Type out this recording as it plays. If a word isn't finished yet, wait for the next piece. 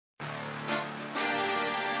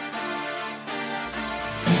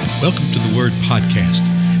Welcome to the Word Podcast.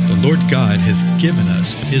 The Lord God has given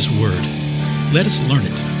us His Word. Let us learn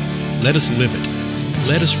it. Let us live it.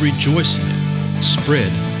 Let us rejoice in it.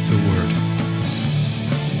 Spread the Word.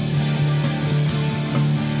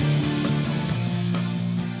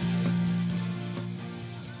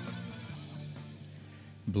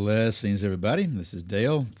 Blessings, everybody. This is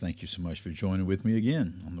Dale. Thank you so much for joining with me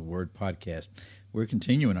again on the Word Podcast. We're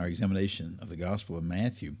continuing our examination of the Gospel of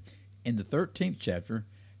Matthew in the 13th chapter,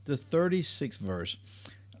 the 36th verse.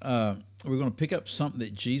 We're going to pick up something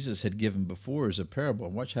that Jesus had given before as a parable.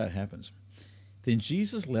 Watch how it happens. Then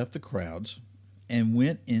Jesus left the crowds and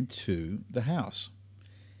went into the house.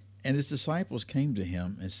 And his disciples came to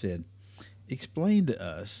him and said, "Explain to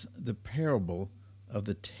us the parable of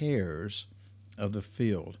the tares of the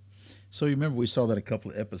field." So you remember we saw that a couple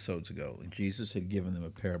of episodes ago. Jesus had given them a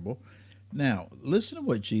parable. Now, listen to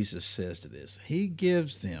what Jesus says to this. He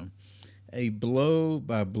gives them a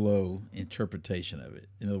blow-by-blow interpretation of it.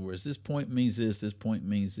 In other words, this point means this point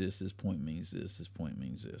means this point means this point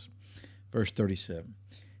means this. Verse 37,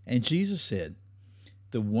 and Jesus said,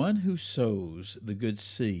 "The one who sows the good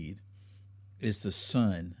seed is the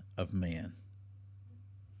Son of Man."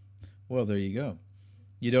 Well, there you go.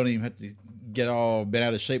 You don't even have to get all bent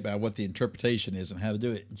out of shape by what the interpretation is and how to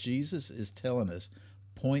do it. Jesus is telling us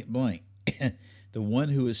point blank, the one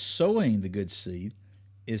who is sowing the good seed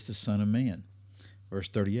is the Son of Man. Verse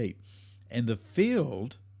 38, and the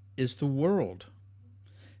field is the world.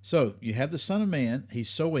 So you have the Son of Man. He's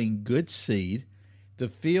sowing good seed. The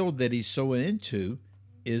field that he's sowing into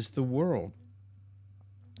is the world.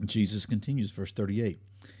 Jesus continues, verse 38,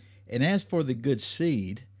 and as for the good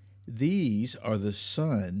seed, these are the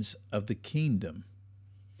sons of the kingdom,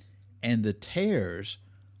 and the tares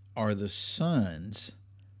are the sons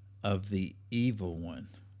of the evil one.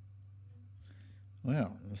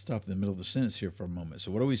 Well, let's stop in the middle of the sentence here for a moment.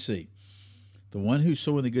 So what do we see? The one who's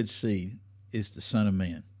sowing the good seed is the Son of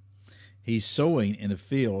Man. He's sowing in a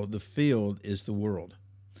field. The field is the world.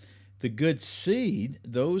 The good seed,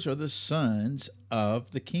 those are the sons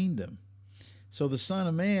of the kingdom. So the Son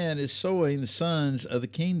of Man is sowing the sons of the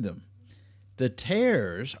kingdom. The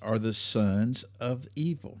tares are the sons of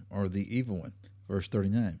evil, or the evil one. Verse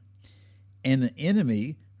 39. And the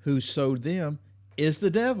enemy who sowed them is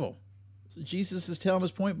the devil. So Jesus is telling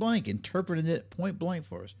us point blank, interpreting it point blank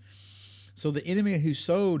for us. So the enemy who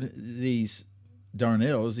sowed these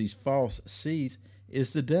darnels, these false seeds,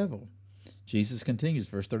 is the devil. Jesus continues,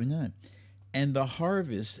 verse 39. And the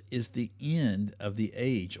harvest is the end of the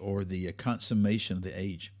age, or the consummation of the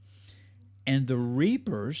age. And the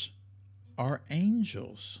reapers are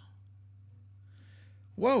angels.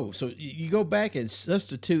 Whoa, so you go back and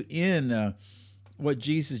substitute in what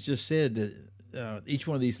Jesus just said, that each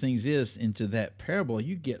one of these things is, into that parable,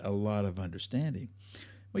 you get a lot of understanding.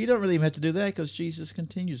 Well, you don't really even have to do that, because Jesus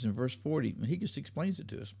continues in verse 40, and he just explains it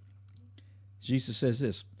to us. Jesus says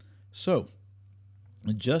this, so,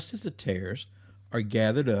 just as the tares are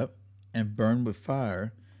gathered up and burned with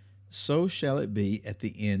fire, so shall it be at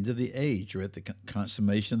the end of the age, or at the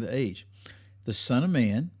consummation of the age. The Son of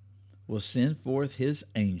Man will send forth his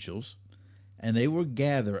angels, and they will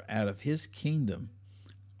gather out of his kingdom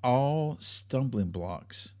all stumbling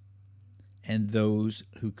blocks and those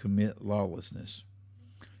who commit lawlessness,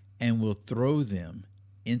 and will throw them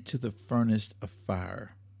into the furnace of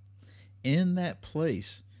fire. In that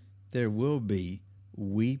place there will be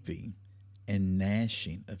weeping and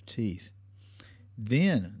gnashing of teeth.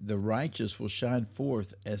 Then the righteous will shine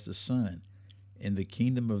forth as the sun in the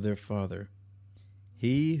kingdom of their Father.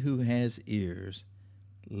 He who has ears,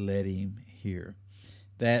 let him hear.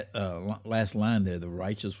 That last line there, the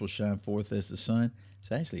righteous will shine forth as the sun,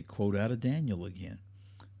 it's actually a quote out of Daniel again.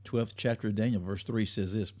 12th chapter of Daniel, verse 3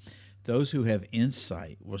 says this, those who have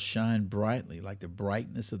insight will shine brightly like the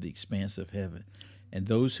brightness of the expanse of heaven, and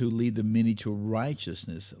those who lead the many to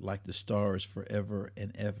righteousness like the stars forever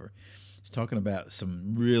and ever. It's talking about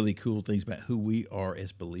some really cool things about who we are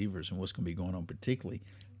as believers and what's going to be going on, particularly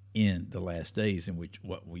in the last days, in which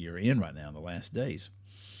what we are in right now, in the last days.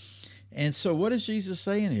 And so what is Jesus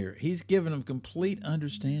saying here? He's given them complete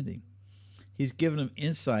understanding. He's given them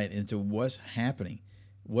insight into what's happening,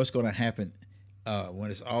 what's going to happen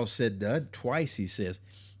when it's all said and done. Twice he says,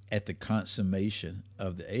 at the consummation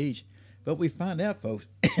of the age. But we find out, folks,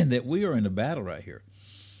 that we are in a battle right here,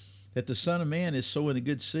 that the Son of Man is sowing a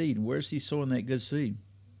good seed. Where's he sowing that good seed?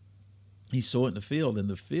 He's sowing it in the field, and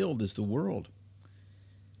the field is the world.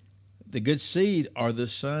 The good seed are the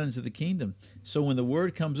sons of the kingdom. So when the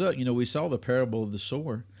word comes up, we saw the parable of the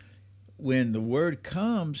sower. When the word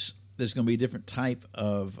comes, there's going to be a different type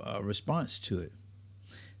of response to it.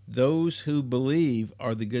 those who believe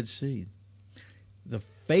are the good seed. The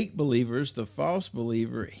fake believers, the false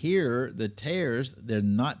believer, here, the tares, they're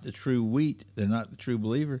not the true wheat. They're not the true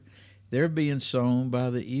believer. They're being sown by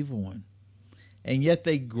the evil one. And yet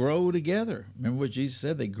they grow together. Remember what Jesus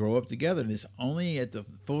said? They grow up together. And it's only at the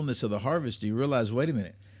fullness of the harvest do you realize, wait a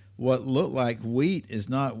minute, what looked like wheat is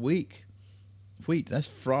not wheat. That's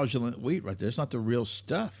fraudulent wheat right there. It's not the real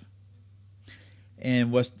stuff.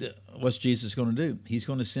 And what's Jesus going to do? He's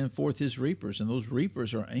going to send forth his reapers, and those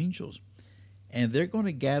reapers are angels. And they're going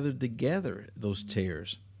to gather together those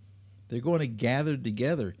tares. They're going to gather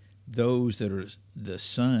together those that are the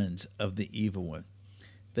sons of the evil one.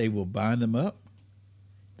 They will bind them up.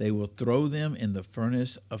 They will throw them in the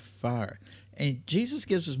furnace of fire. And Jesus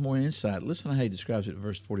gives us more insight. Listen to how he describes it in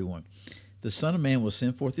verse 41. The Son of Man will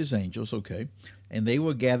send forth his angels, okay, and they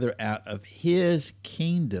will gather out of his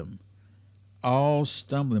kingdom all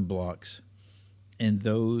stumbling blocks and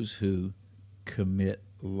those who commit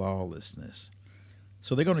lawlessness.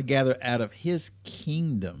 So they're going to gather out of his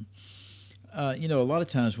kingdom. A lot of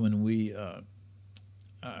times when we are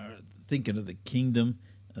thinking of the kingdom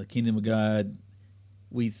of God,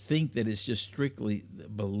 we think that it's just strictly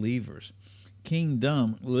believers.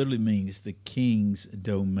 Kingdom literally means the king's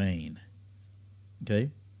domain.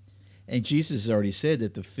 Okay? And Jesus has already said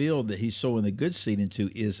that the field that he's sowing the good seed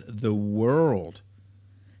into is the world.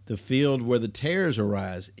 The field where the tares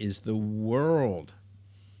arise is the world.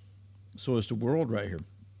 So it's the world right here.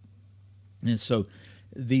 And so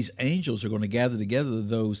these angels are going to gather together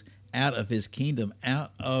those out of his kingdom,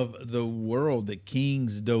 out of the world, the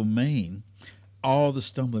king's domain, all the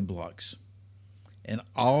stumbling blocks, and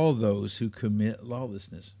all those who commit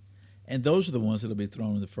lawlessness. And those are the ones that will be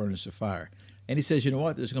thrown in the furnace of fire. And he says, you know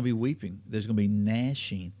what? There's going to be weeping. There's going to be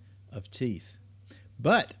gnashing of teeth.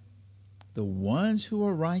 But the ones who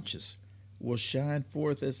are righteous will shine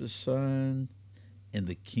forth as the sun in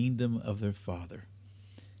the kingdom of their Father.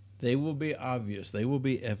 They will be obvious. They will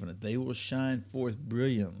be evident. They will shine forth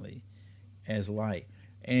brilliantly as light.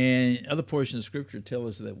 And other portions of Scripture tell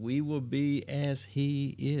us that we will be as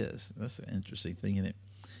he is. That's an interesting thing, isn't it?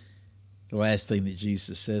 The last thing that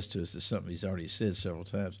Jesus says to us is something he's already said several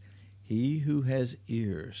times. He who has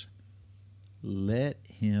ears, let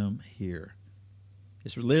him hear.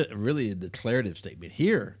 It's really a declarative statement.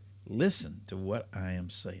 Hear, listen to what I am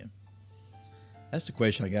saying. That's the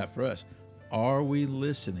question I got for us. Are we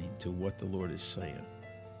listening to what the Lord is saying?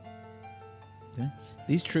 Okay?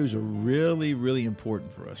 These truths are really, really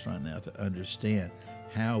important for us right now to understand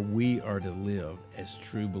how we are to live as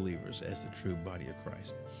true believers, as the true body of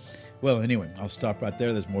Christ. Well, anyway, I'll stop right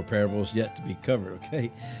there. There's more parables yet to be covered,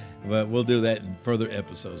 okay? But we'll do that in further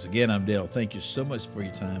episodes. Again, I'm Dale. Thank you so much for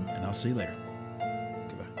your time, and I'll see you later.